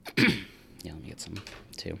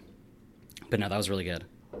too. But no, that was really good.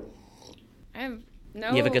 You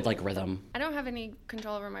have a good rhythm. I don't have any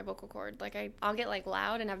control over my vocal cord. I'll get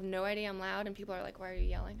loud and have no idea I'm loud, and people are like, "Why are you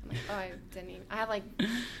yelling?" I'm like, "Oh, I didn't even." I have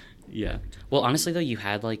Yeah. Well, honestly though, you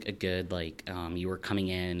had a good you were coming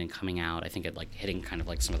in and coming out. I think it hitting kind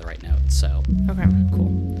of some of the right notes. So okay,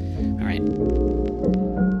 cool. All right.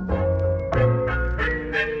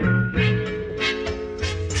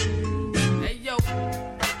 Hey yo.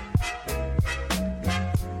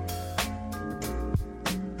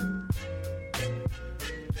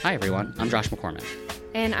 Hi everyone. I'm Josh McCormick.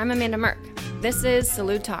 And I'm Amanda Merck. This is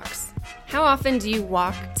Salud Talks. How often do you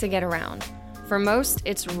walk to get around? For most,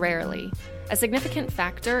 it's rarely. A significant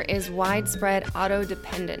factor is widespread auto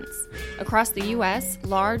dependence. Across the U.S.,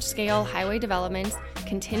 large-scale highway developments,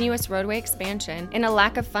 continuous roadway expansion, and a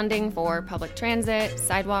lack of funding for public transit,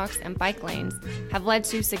 sidewalks, and bike lanes have led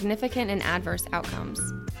to significant and adverse outcomes.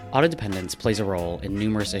 Auto dependence plays a role in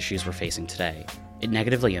numerous issues we're facing today. It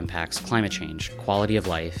negatively impacts climate change, quality of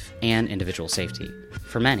life, and individual safety.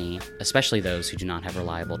 For many, especially those who do not have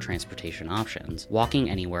reliable transportation options, walking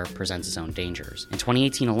anywhere presents its own dangers. In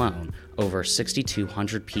 2018 alone, over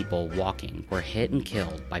 6,200 people walking were hit and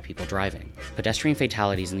killed by people driving. Pedestrian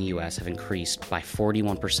fatalities in the U.S. have increased by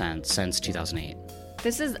 41% since 2008.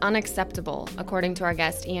 This is unacceptable, according to our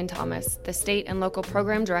guest Ian Thomas, the state and local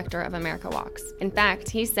program director of America Walks. In fact,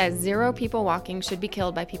 he says 0 people walking should be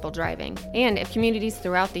killed by people driving. And if communities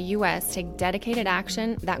throughout the U.S. take dedicated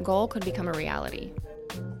action, that goal could become a reality.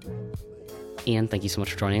 Ian, thank you so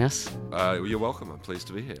much for joining us. You're welcome. I'm pleased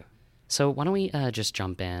to be here. So why don't we just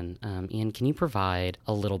jump in? Ian, can you provide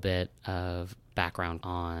a little bit of background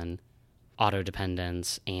on auto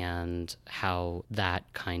dependence and how that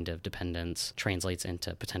kind of dependence translates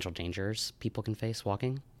into potential dangers people can face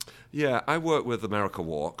walking? Yeah, I work with America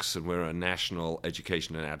Walks, and we're a national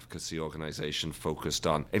education and advocacy organization focused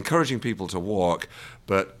on encouraging people to walk,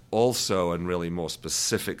 but also, and really more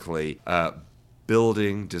specifically,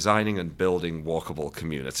 designing and building walkable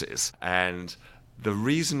communities. And the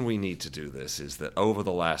reason we need to do this is that over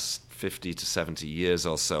the last 50 to 70 years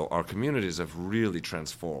or so, our communities have really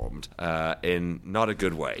transformed in not a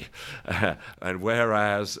good way. And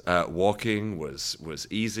whereas walking was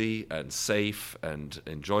easy and safe and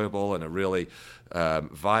enjoyable and a really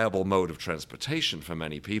viable mode of transportation for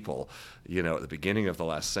many people, at the beginning of the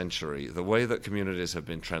last century, the way that communities have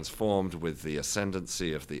been transformed with the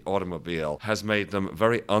ascendancy of the automobile has made them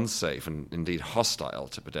very unsafe and indeed hostile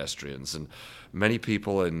to pedestrians. And many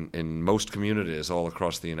people in most communities all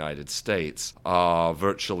across the United States are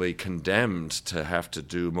virtually condemned to have to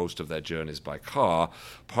do most of their journeys by car,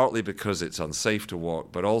 partly because it's unsafe to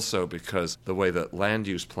walk, but also because the way that land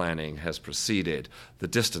use planning has proceeded, the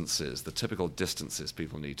typical distances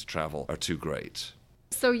people need to travel are too great.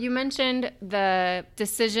 So you mentioned the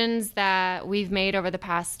decisions that we've made over the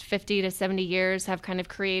past 50 to 70 years have kind of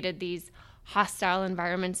created these hostile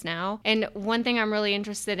environments now. And one thing I'm really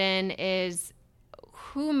interested in is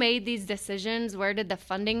who made these decisions? Where did the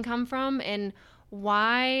funding come from? And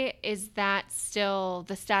why is that still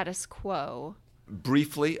the status quo?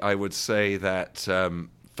 Briefly, I would say that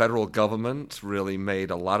federal government really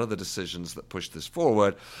made a lot of the decisions that pushed this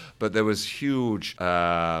forward, but there was huge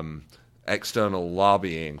external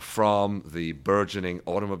lobbying from the burgeoning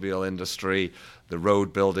automobile industry, the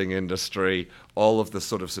road building industry, all of the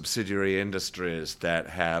sort of subsidiary industries that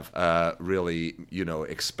have really,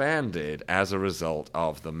 expanded as a result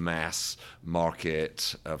of the mass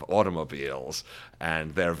market of automobiles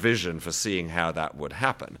and their vision for seeing how that would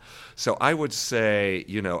happen. So I would say,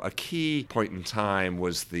 a key point in time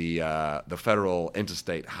was the federal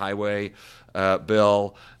interstate highway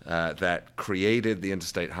bill that created the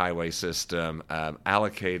interstate highway system,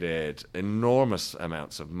 allocated enormous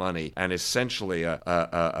amounts of money, and essentially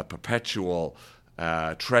a perpetual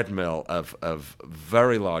treadmill of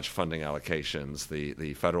very large funding allocations,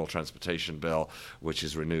 the Federal Transportation Bill, which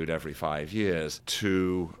is renewed every 5 years,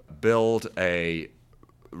 to build a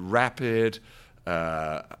rapid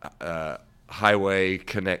highway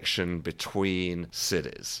connection between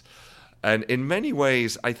cities. And in many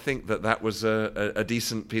ways, I think that was a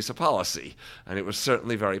decent piece of policy, and it was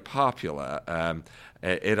certainly very popular.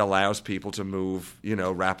 It allows people to move,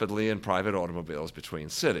 rapidly in private automobiles between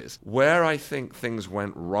cities. Where I think things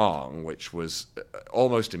went wrong, which was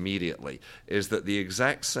almost immediately, is that the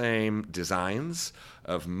exact same designs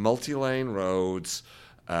of multi-lane roads,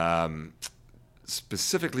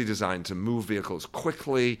 specifically designed to move vehicles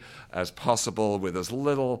quickly as possible with as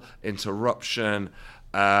little interruption,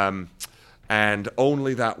 and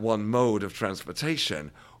only that one mode of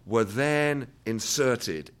transportation, were then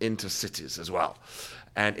inserted into cities as well.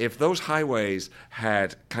 And if those highways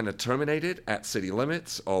had kind of terminated at city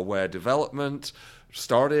limits or where development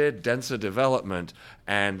started, denser development,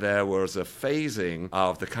 and there was a phasing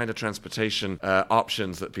of the kind of transportation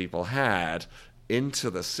options that people had into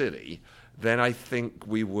the city, then I think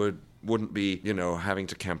we wouldn't be, having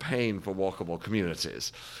to campaign for walkable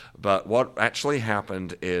communities. But what actually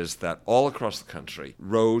happened is that all across the country,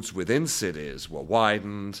 roads within cities were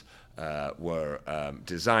widened, were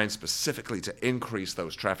designed specifically to increase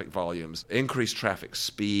those traffic volumes, increase traffic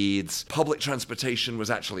speeds. Public transportation was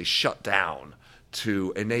actually shut down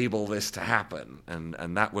to enable this to happen.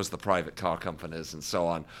 And that was the private car companies and so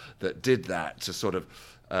on that did that to sort of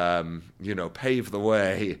pave the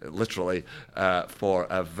way, literally, for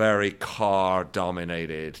a very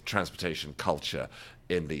car-dominated transportation culture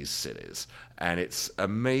in these cities. And it's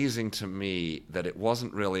amazing to me that it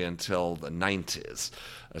wasn't really until the 90s,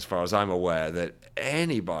 as far as I'm aware, that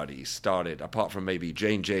anybody started, apart from maybe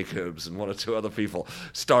Jane Jacobs and one or two other people,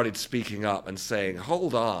 started speaking up and saying,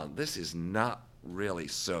 hold on, this is not really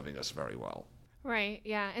serving us very well. Right,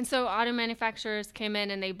 yeah. And so auto manufacturers came in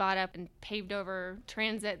and they bought up and paved over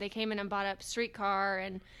transit. They came in and bought up streetcar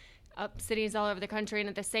and up cities all over the country. And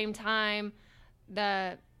at the same time,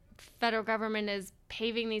 the federal government is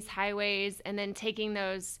paving these highways and then taking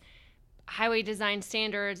those highway design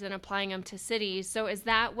standards and applying them to cities. So is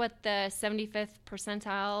that what the 75th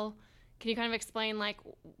percentile, can you kind of explain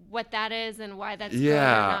what that is and why that's good or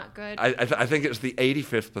not good? I think it's the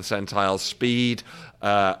 85th percentile speed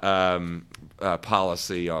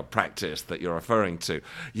policy or practice that you're referring to.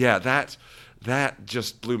 Yeah, that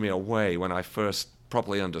just blew me away when I first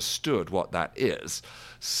properly understood what that is.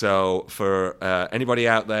 So for anybody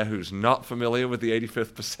out there who's not familiar with the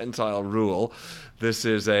 85th percentile rule, this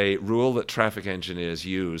is a rule that traffic engineers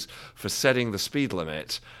use for setting the speed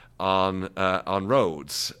limit on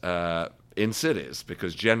roads in cities,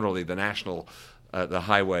 because generally the national the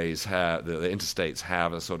highways have, the interstates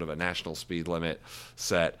have a sort of a national speed limit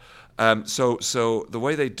set. So the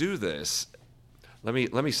way they do this, let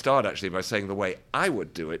me start actually by saying the way I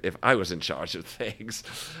would do it if I was in charge of things.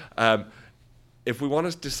 If we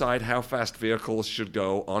want to decide how fast vehicles should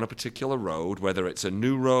go on a particular road, whether it's a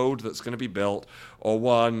new road that's going to be built or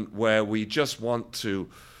one where we just want to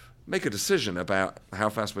make a decision about how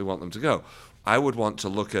fast we want them to go, I would want to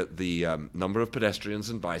look at the number of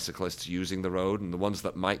pedestrians and bicyclists using the road and the ones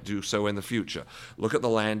that might do so in the future. Look at the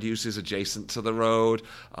land uses adjacent to the road.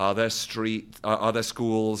 Are there are there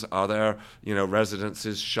schools? Are there,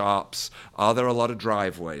 residences, shops? Are there a lot of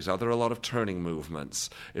driveways? Are there a lot of turning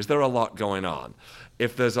movements? Is there a lot going on?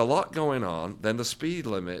 If there's a lot going on, then the speed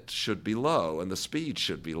limit should be low and the speed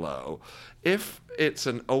should be low. If it's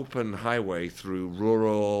an open highway through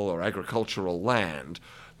rural or agricultural land,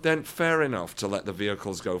 then fair enough to let the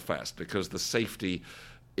vehicles go fast, because the safety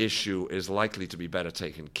issue is likely to be better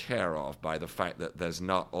taken care of by the fact that there's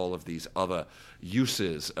not all of these other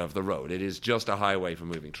uses of the road. It is just a highway for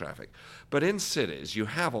moving traffic. But in cities, you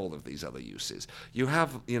have all of these other uses. You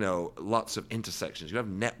have, lots of intersections. You have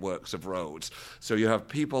networks of roads. So you have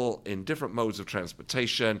people in different modes of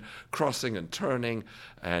transportation crossing and turning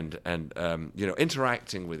and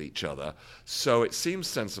interacting with each other. So it seems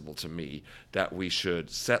sensible to me that we should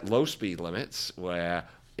set low speed limits where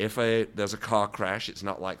if there's a car crash, it's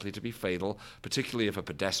not likely to be fatal. Particularly if a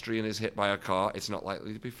pedestrian is hit by a car, it's not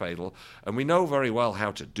likely to be fatal. And we know very well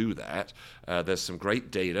how to do that. There's some great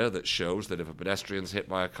data that shows that if a pedestrian's hit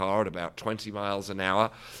by a car at about 20 miles an hour,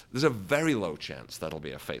 there's a very low chance that'll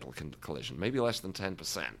be a fatal collision, maybe less than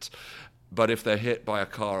 10%. But if they're hit by a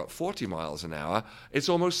car at 40 miles an hour, it's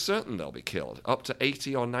almost certain they'll be killed, up to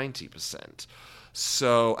 80 or 90%.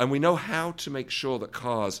 So, and we know how to make sure that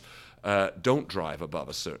cars don't drive above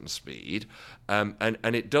a certain speed, and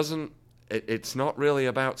it's not really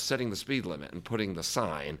about setting the speed limit and putting the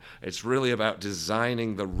sign. It's really about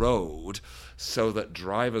designing the road so that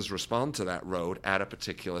drivers respond to that road at a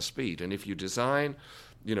particular speed. And if you design,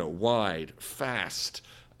 wide, fast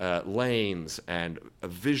lanes and a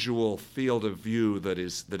visual field of view that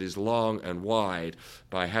is long and wide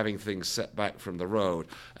by having things set back from the road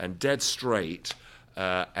and dead straight,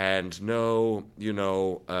 and no,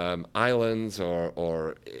 islands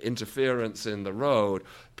or interference in the road,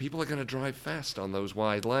 people are going to drive fast on those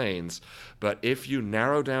wide lanes. But if you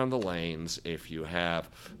narrow down the lanes, if you have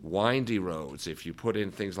windy roads, if you put in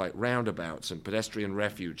things like roundabouts and pedestrian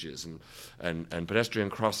refuges and pedestrian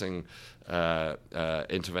crossing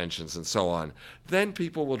interventions and so on, then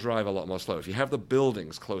people will drive a lot more slow. If you have the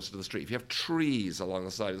buildings closer to the street, if you have trees along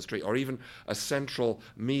the side of the street, or even a central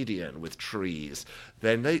median with trees,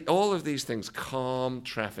 then all of these things calm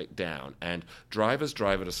traffic down, and drivers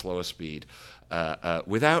drive at a slower speed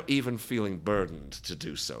without even feeling burdened to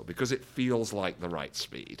do so, because it feels like the right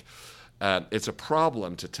speed. It's a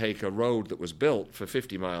problem to take a road that was built for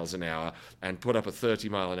 50 miles an hour and put up a 30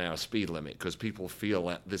 mile an hour speed limit, because people feel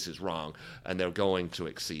that this is wrong and they're going to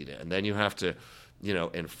exceed it. And then you have to,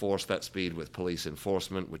 enforce that speed with police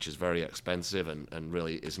enforcement, which is very expensive and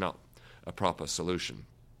really is not a proper solution.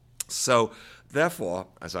 So, therefore,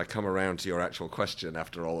 as I come around to your actual question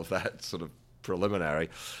after all of that sort of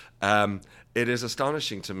preliminary, it is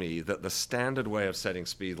astonishing to me that the standard way of setting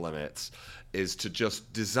speed limits is to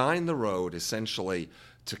just design the road essentially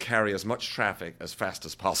to carry as much traffic as fast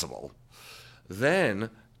as possible,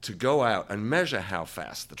 then to go out and measure how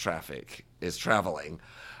fast the traffic is traveling,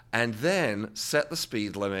 and then set the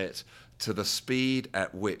speed limit to the speed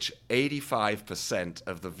at which 85%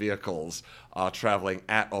 of the vehicles are traveling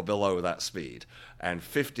at or below that speed, and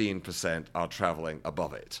 15% are traveling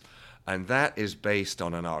above it. And that is based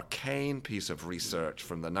on an arcane piece of research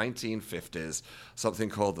from the 1950s, something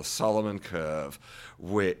called the Solomon Curve,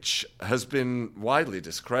 which has been widely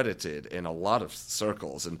discredited in a lot of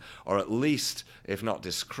circles, or at least, if not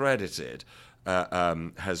discredited,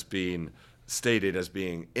 has been stated as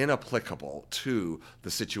being inapplicable to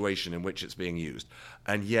the situation in which it's being used.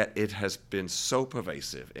 And yet it has been so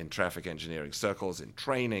pervasive in traffic engineering circles, in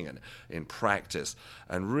training and in practice,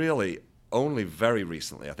 and really only very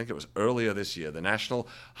recently, I think it was earlier this year, the National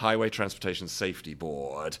Highway Transportation Safety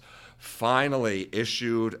Board finally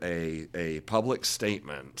issued a public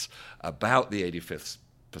statement about the 85th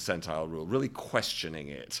percentile rule, really questioning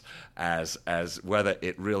it as whether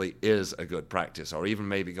it really is a good practice, or even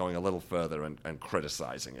maybe going a little further and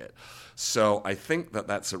criticizing it. So I think that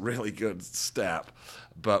that's a really good step,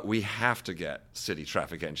 but we have to get city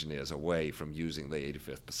traffic engineers away from using the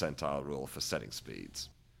 85th percentile rule for setting speeds.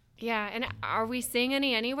 Yeah, and are we seeing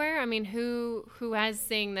any anywhere? I mean, who has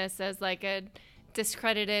seeing this as like a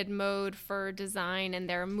discredited mode for design, and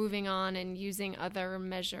they're moving on and using other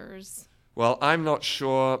measures? Well, I'm not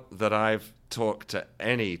sure that I've talked to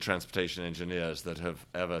any transportation engineers that have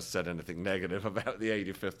ever said anything negative about the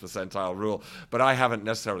 85th percentile rule, but I haven't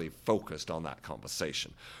necessarily focused on that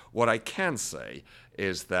conversation. What I can say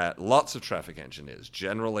is that lots of traffic engineers,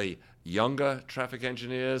 generally younger traffic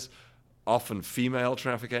engineers, often female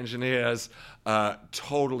traffic engineers,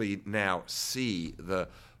 totally now see the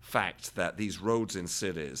fact that these roads in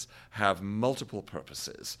cities have multiple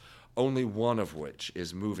purposes, only one of which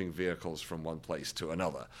is moving vehicles from one place to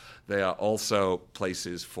another. They are also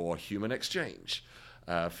places for human exchange,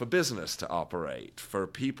 for business to operate, for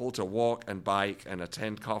people to walk and bike and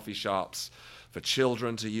attend coffee shops, for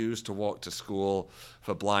children to use to walk to school,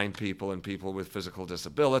 for blind people and people with physical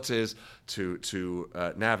disabilities to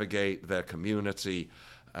navigate their community.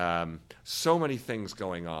 So many things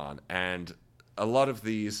going on, and a lot of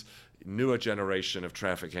these newer generation of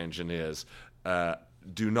traffic engineers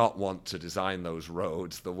do not want to design those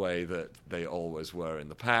roads the way that they always were in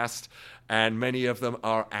the past, and many of them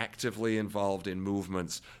are actively involved in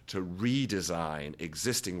movements to redesign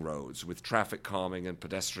existing roads with traffic calming and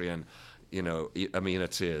pedestrian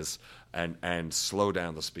amenities, and slow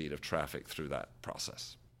down the speed of traffic through that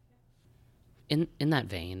process. In that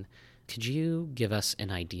vein, could you give us an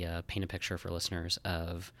idea, paint a picture for listeners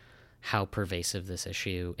of how pervasive this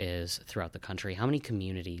issue is throughout the country? How many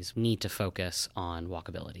communities need to focus on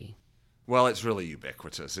walkability? Well, it's really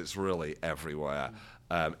ubiquitous. It's really everywhere.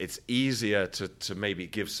 It's easier to maybe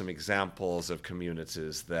give some examples of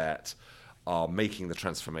communities that are making the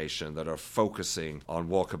transformation, that are focusing on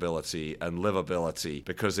walkability and livability,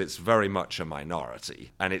 because it's very much a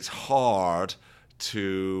minority. And it's hard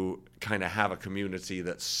to kind of have a community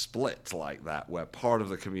that's split like that, where part of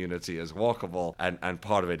the community is walkable and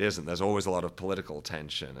part of it isn't. There's always a lot of political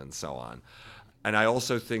tension and so on. And I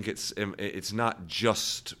also think it's not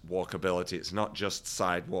just walkability, it's not just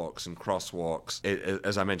sidewalks and crosswalks.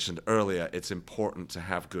 As I mentioned earlier, it's important to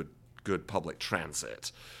have good public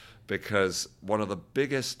transit, because one of the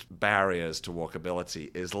biggest barriers to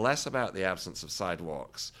walkability is less about the absence of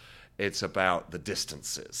sidewalks, it's about the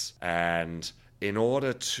distances. And in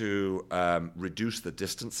order to reduce the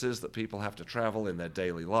distances that people have to travel in their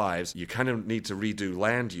daily lives, you kind of need to redo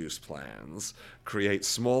land use plans, create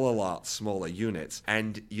smaller lots, smaller units,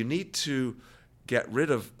 and you need to get rid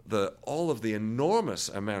of all of the enormous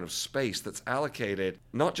amount of space that's allocated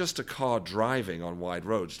not just to car driving on wide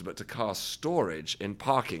roads, but to car storage in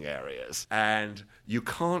parking areas. And you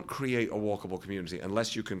can't create a walkable community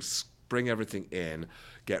unless you can bring everything in,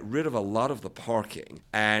 get rid of a lot of the parking.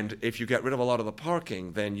 And if you get rid of a lot of the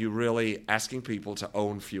parking, then you're really asking people to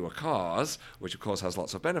own fewer cars, which of course has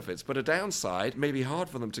lots of benefits. But a downside, may be hard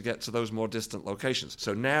for them to get to those more distant locations.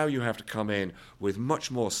 So now you have to come in with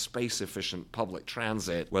much more space-efficient public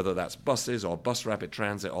transit, whether that's buses or bus rapid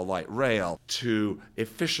transit or light rail, to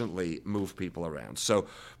efficiently move people around. So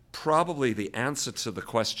probably the answer to the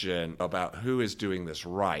question about who is doing this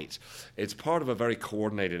right, it's part of a very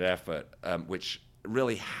coordinated effort, which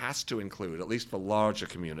really has to include, at least for larger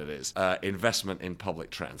communities, investment in public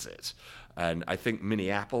transit. And I think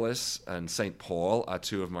Minneapolis and St. Paul are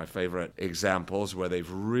two of my favorite examples where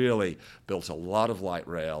they've really built a lot of light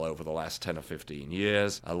rail over the last 10 or 15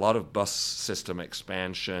 years, a lot of bus system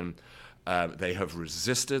expansion. They have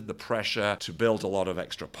resisted the pressure to build a lot of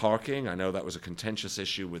extra parking. I know that was a contentious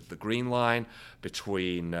issue with the Green Line,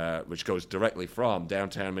 between which goes directly from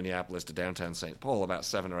downtown Minneapolis to downtown St. Paul, about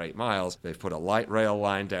 7 or 8 miles. They've put a light rail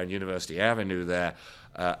line down University Avenue there.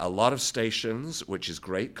 A lot of stations, which is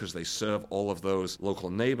great because they serve all of those local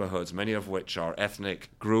neighborhoods, many of which are ethnic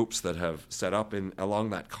groups that have set up along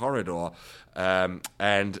that corridor.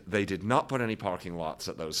 And they did not put any parking lots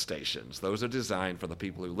at those stations. Those are designed for the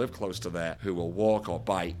people who live close to there, who will walk or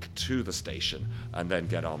bike to the station and then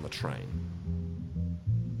get on the train.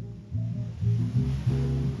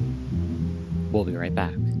 We'll be right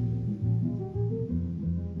back.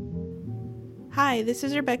 Hi, this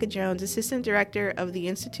is Rebecca Jones, Assistant Director of the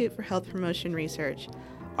Institute for Health Promotion Research.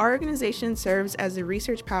 Our organization serves as a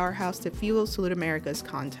research powerhouse to fuel Salud America's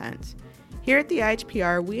content. Here at the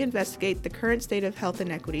IHPR, we investigate the current state of health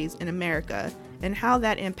inequities in America and how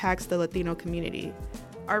that impacts the Latino community.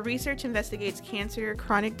 Our research investigates cancer,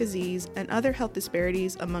 chronic disease, and other health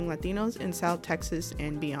disparities among Latinos in South Texas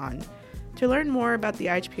and beyond. To learn more about the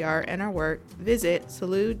IHPR and our work, visit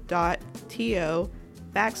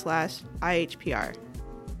salud.to/IHPR.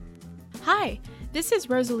 Hi, this is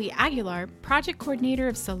Rosalie Aguilar, Project Coordinator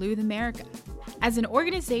of Salud America. As an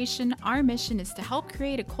organization, our mission is to help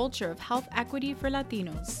create a culture of health equity for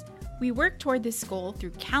Latinos. We work toward this goal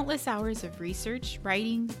through countless hours of research,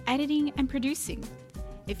 writing, editing, and producing.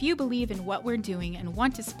 If you believe in what we're doing and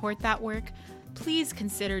want to support that work, please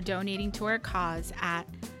consider donating to our cause at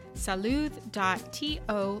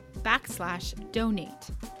salud.to/donate.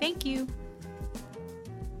 Thank you.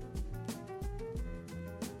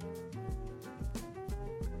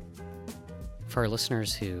 For our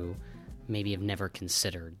listeners who maybe have never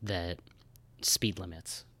considered that speed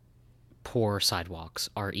limits, poor sidewalks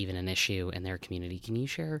are even an issue in their community, can you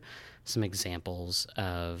share some examples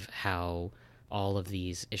of how all of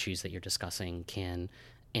these issues that you're discussing can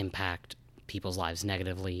impact people's lives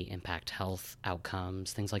negatively, impact health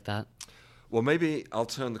outcomes, things like that? Well, maybe I'll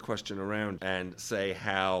turn the question around and say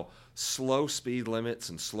how slow speed limits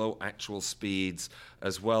and slow actual speeds,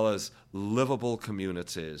 as well as livable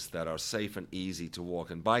communities that are safe and easy to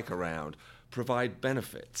walk and bike around, provide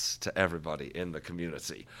benefits to everybody in the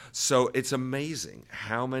community. So it's amazing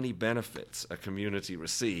how many benefits a community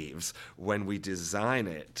receives when we design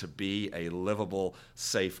it to be a livable,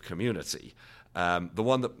 safe community. The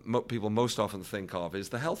one that people most often think of is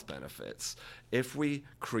the health benefits. If we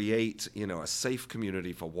create, a safe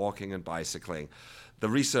community for walking and bicycling, the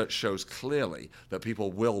research shows clearly that people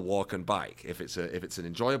will walk and bike. If it's an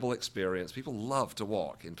enjoyable experience, people love to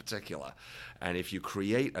walk in particular. And if you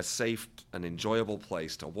create a safe and enjoyable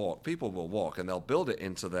place to walk, people will walk, and they'll build it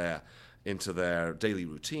into their daily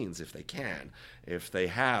routines if they can. If they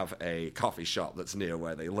have a coffee shop that's near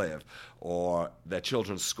where they live, or their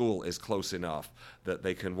children's school is close enough that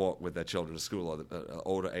they can walk with their children to school, or at an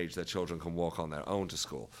older age their children can walk on their own to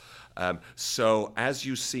school. So as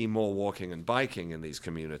you see more walking and biking in these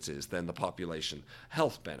communities, then the population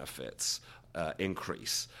health benefits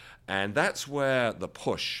increase. And that's where the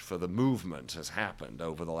push for the movement has happened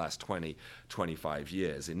over the last 20, 25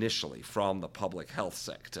 years, initially from the public health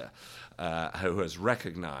sector, who has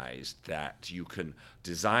recognized that you can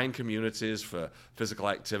design communities for physical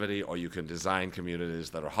activity, or you can design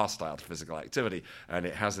communities that are hostile to physical activity, and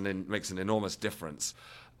it makes an enormous difference.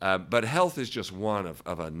 But health is just one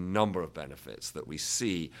of a number of benefits that we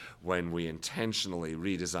see when we intentionally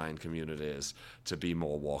redesign communities to be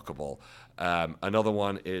more walkable. Another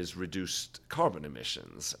one is reduced carbon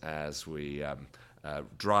emissions as we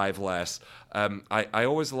drive less. I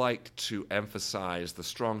always like to emphasize the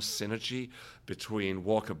strong synergy between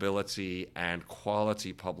walkability and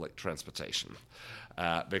quality public transportation,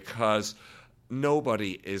 because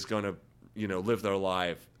nobody is going to live their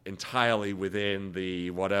life entirely within the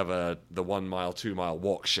 1 mile, 2 mile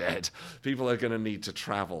walk shed. People are going to need to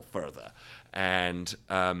travel further. And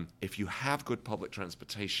if you have good public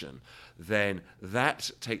transportation, then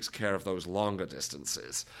that takes care of those longer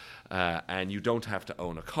distances, and you don't have to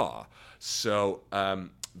own a car. So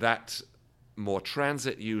that more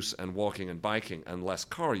transit use and walking and biking and less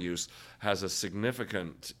car use has a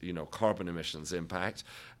significant, carbon emissions impact.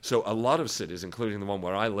 So a lot of cities, including the one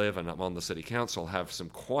where I live and I'm on the city council, have some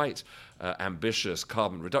quite ambitious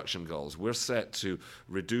carbon reduction goals. We're set to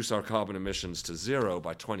reduce our carbon emissions to zero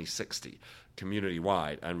by 2060,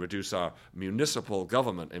 community-wide, and reduce our municipal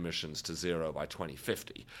government emissions to zero by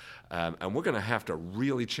 2050. And we're going to have to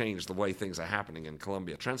really change the way things are happening in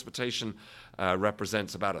Colombia. Transportation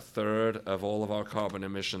represents about a third of all of our carbon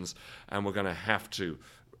emissions, and we're going to have to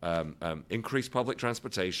increase public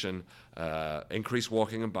transportation, increase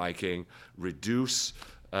walking and biking, reduce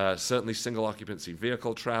certainly single occupancy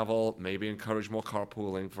vehicle travel, maybe encourage more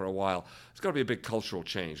carpooling for a while. It's got to be a big cultural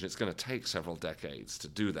change, and it's going to take several decades to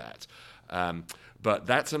do that. But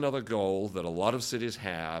that's another goal that a lot of cities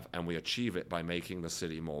have, and we achieve it by making the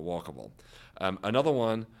city more walkable. Another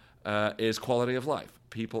one is quality of life.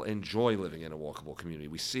 People enjoy living in a walkable community.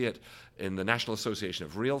 We see it in the National Association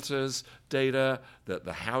of Realtors data, that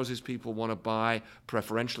the houses people want to buy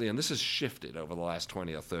preferentially, and this has shifted over the last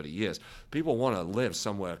 20 or 30 years. People want to live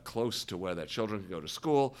somewhere close to where their children can go to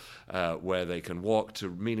school, where they can walk to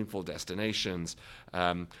meaningful destinations.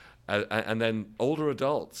 And then older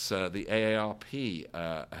adults, the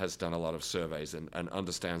AARP has done a lot of surveys and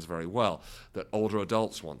understands very well that older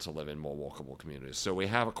adults want to live in more walkable communities. So we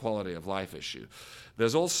have a quality of life issue.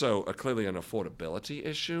 There's also clearly an affordability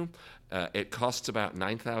issue. It costs about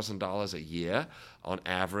 $9,000 a year on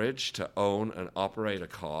average to own and operate a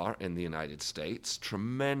car in the United States.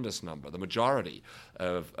 Tremendous number. The majority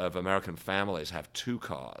of American families have 2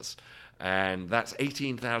 cars. And that's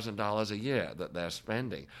 $18,000 a year that they're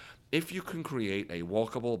spending. If you can create a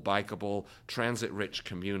walkable, bikeable, transit-rich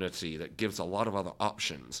community that gives a lot of other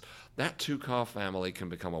options, that 2-car family can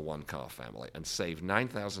become a 1-car family and save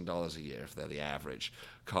 $9,000 a year if they're the average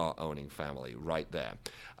car-owning family right there.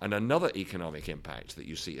 And another economic impact that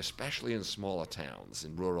you see, especially in smaller towns,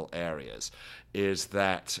 in rural areas, is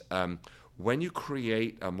that when you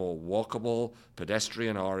create a more walkable,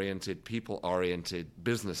 pedestrian-oriented, people-oriented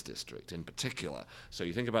business district in particular, so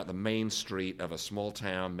you think about the main street of a small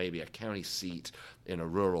town, maybe a county seat in a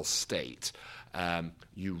rural state,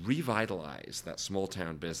 you revitalize that small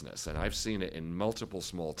town business. And I've seen it in multiple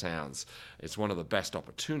small towns. It's one of the best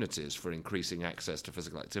opportunities for increasing access to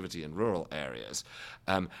physical activity in rural areas.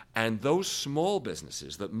 And those small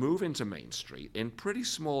businesses that move into Main Street in pretty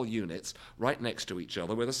small units right next to each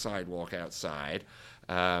other with a sidewalk outside,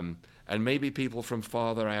 and maybe people from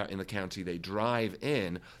farther out in the county, they drive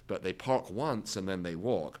in, but they park once and then they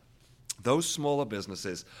walk. Those smaller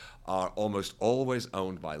businesses are almost always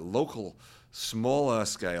owned by local, smaller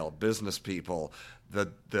scale business people.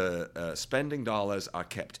 The spending dollars are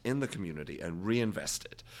kept in the community and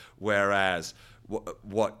reinvested, whereas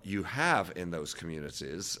what you have in those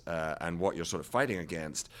communities and what you're sort of fighting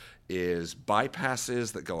against is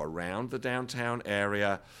bypasses that go around the downtown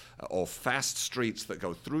area or fast streets that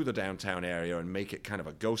go through the downtown area and make it kind of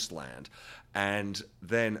a ghost land. And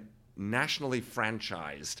then nationally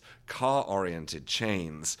franchised, car-oriented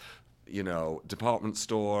chains, department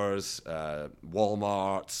stores,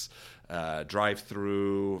 Walmarts,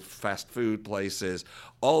 drive-through, fast food places,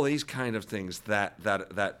 all these kind of things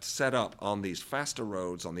that set up on these faster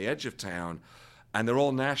roads on the edge of town, and they're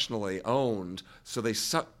all nationally owned, so they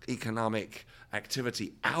suck economic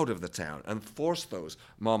activity out of the town and force those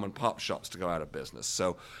mom-and-pop shops to go out of business.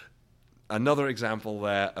 So another example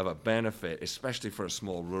there of a benefit, especially for a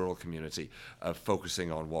small rural community, of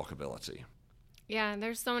focusing on walkability. Yeah,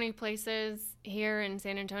 there's so many places here in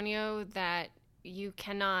San Antonio that you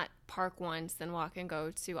cannot park once and walk and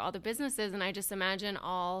go to all the businesses. And I just imagine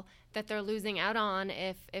all that they're losing out on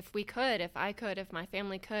if I could, if my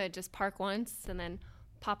family could, just park once and then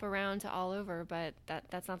pop around to all over. But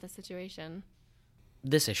that's not the situation.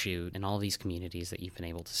 This issue in all these communities that you've been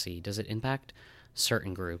able to see, does it impact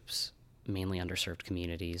certain groups, mainly underserved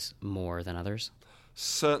communities, more than others?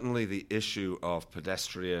 Certainly the issue of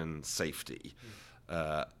pedestrian safety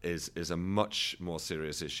is a much more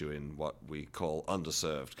serious issue in what we call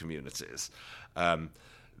underserved communities.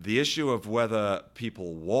 The issue of whether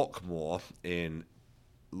people walk more in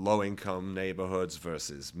low-income neighborhoods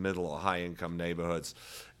versus middle or high-income neighborhoods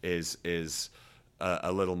is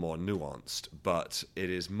a little more nuanced, but it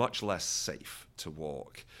is much less safe to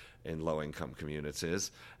walk in low-income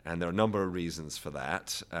communities, and there are a number of reasons for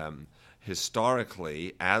that.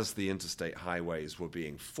 Historically, as the interstate highways were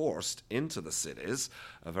being forced into the cities,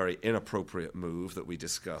 a very inappropriate move that we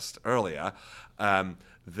discussed earlier,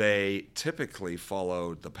 they typically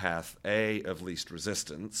followed the path A of least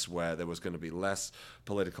resistance, where there was going to be less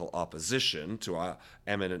political opposition to our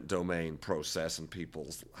eminent domain process and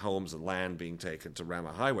people's homes and land being taken to ram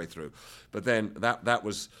a highway through. But then that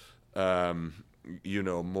was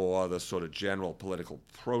more the sort of general political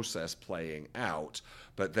process playing out.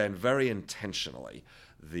 But then very intentionally,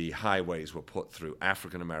 the highways were put through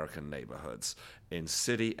African-American neighborhoods in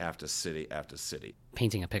city after city after city.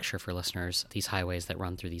 Painting a picture for listeners, these highways that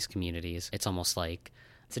run through these communities, it's almost like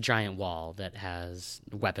it's a giant wall that has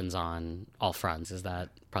weapons on all fronts. Is that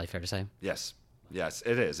probably fair to say? Yes,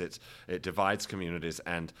 it is. It divides communities,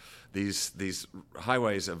 and these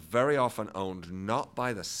highways are very often owned not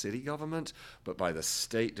by the city government, but by the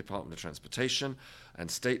State Department of Transportation. And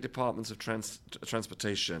state departments of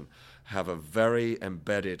transportation have a very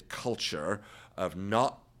embedded culture of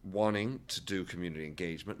not wanting to do community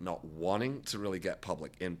engagement, not wanting to really get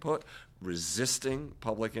public input, resisting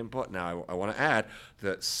public input. Now, I want to add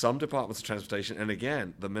that some departments of transportation, and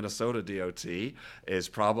again, the Minnesota DOT is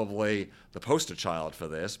probably the poster child for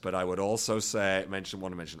this, but I would also want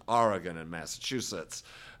to mention Oregon and Massachusetts,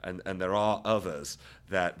 and there are others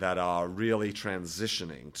that are really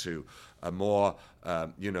transitioning to a more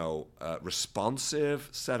responsive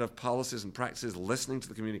set of policies and practices, listening to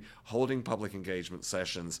the community, holding public engagement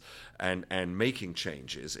sessions, and making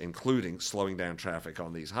changes, including slowing down traffic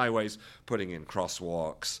on these highways, putting in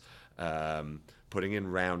crosswalks, putting in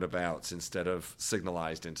roundabouts instead of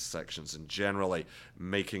signalized intersections, and generally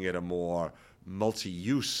making it a more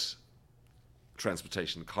multi-use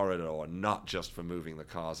transportation corridor, not just for moving the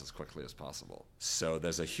cars as quickly as possible. So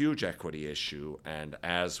there's a huge equity issue, and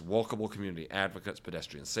as walkable community advocates,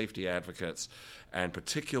 pedestrian safety advocates, and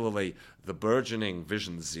particularly the burgeoning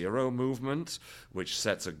Vision Zero movement, which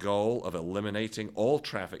sets a goal of eliminating all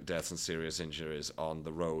traffic deaths and serious injuries on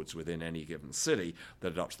the roads within any given city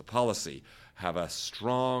that adopts the policy, have a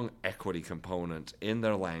strong equity component in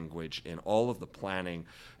their language, in all of the planning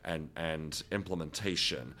and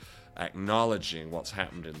implementation, acknowledging what's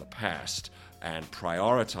happened in the past and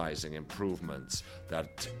prioritizing improvements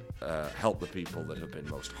that help the people that have been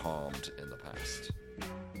most harmed in the past.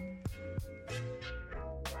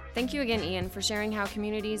 Thank you again, Ian, for sharing how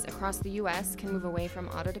communities across the U.S. can move away from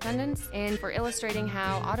auto dependence, and for illustrating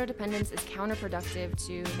how auto dependence is counterproductive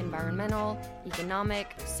to environmental,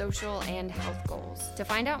 economic, social, and health goals. To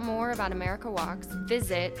find out more about America Walks,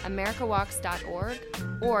 visit americawalks.org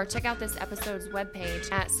or check out this episode's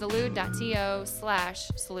webpage at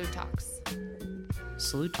salud.to/Salud Talks.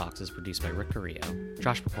 Salud Talks is produced by Rick Carrillo,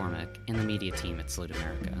 Josh McCormick, and the media team at Salud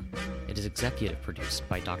America. It is executive produced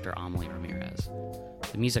by Dr. Amelie Ramirez.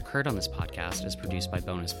 The music heard on this podcast is produced by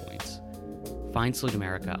Bonus Points. Find Salud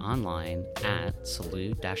America online at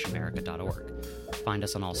salud-america.org. Find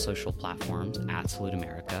us on all social platforms at Salud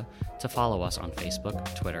America to follow us on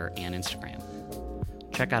Facebook, Twitter, and Instagram.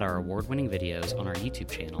 Check out our award-winning videos on our YouTube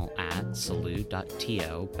channel at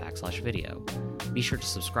salud.to/video. Be sure to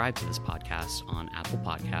subscribe to this podcast on Apple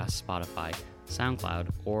Podcasts, Spotify, SoundCloud,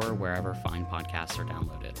 or wherever fine podcasts are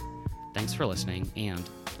downloaded. Thanks for listening, and,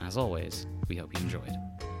 as always, we hope you enjoyed.